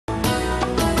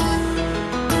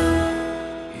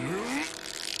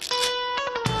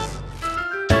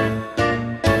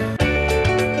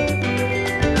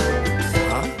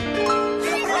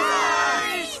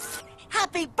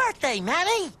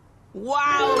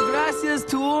Wow, gracias,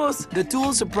 tools! The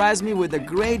tools surprised me with a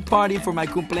great party for my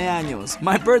cumpleaños,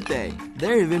 my birthday.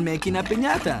 They're even making a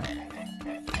piñata.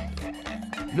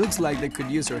 Looks like they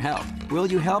could use her help. Will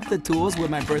you help the tools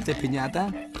with my birthday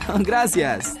piñata?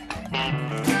 Gracias!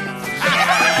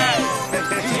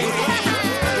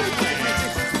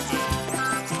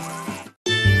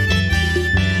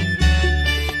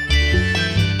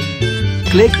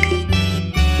 Click.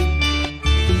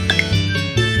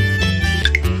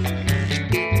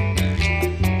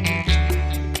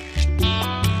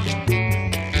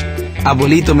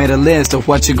 Abuelito made a list of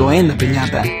what should go in the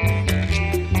piñata.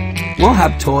 We'll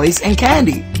have toys and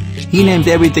candy. He named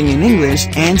everything in English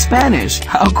and Spanish.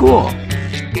 How cool!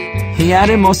 He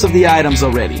added most of the items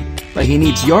already, but he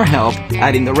needs your help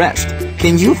adding the rest.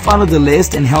 Can you follow the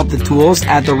list and help the tools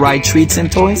add the right treats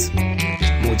and toys?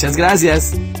 Muchas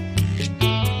gracias.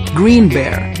 Green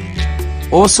bear.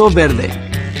 Oso verde.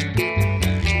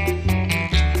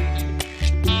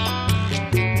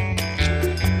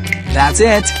 That's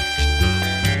it.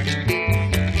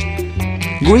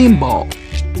 Green ball.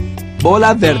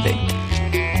 Bola verde.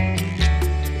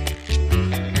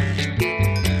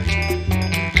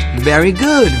 Very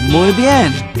good, muy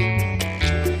bien.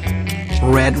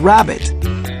 Red rabbit.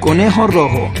 Conejo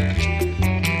rojo.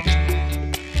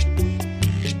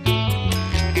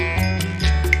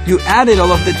 You added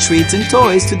all of the treats and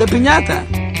toys to the piñata.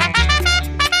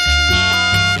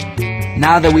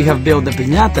 Now that we have built the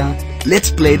piñata,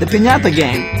 let's play the piñata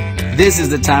game. This is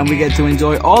the time we get to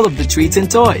enjoy all of the treats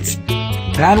and toys.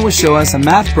 Pat will show us a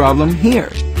math problem here.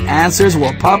 Answers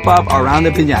will pop up around the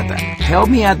piñata. Help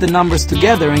me add the numbers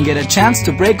together and get a chance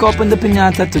to break open the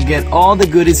piñata to get all the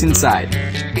goodies inside.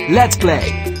 Let's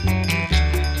play!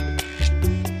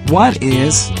 What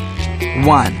is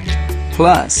 1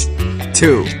 plus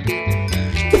 2?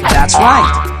 That's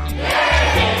right!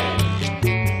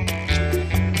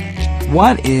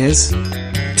 What is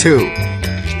 2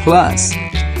 plus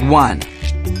 1?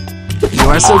 You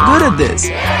are so good at this!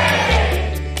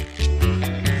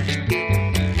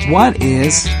 What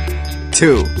is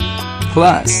 2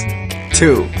 plus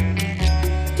 2?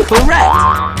 Correct!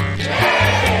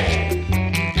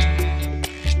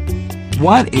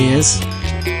 What is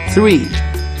 3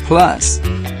 plus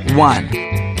 1?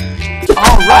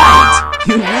 Alright!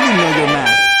 You really know your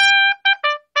math.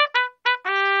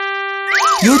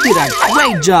 You did a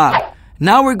great job!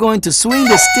 Now we're going to swing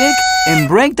the stick and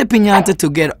break the piñata to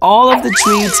get all of the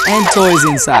treats and toys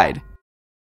inside.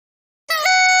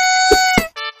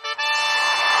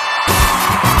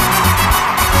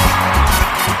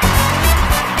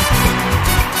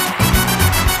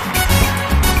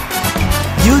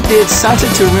 You did such a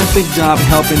terrific job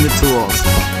helping the tools.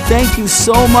 Thank you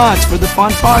so much for the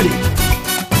fun party.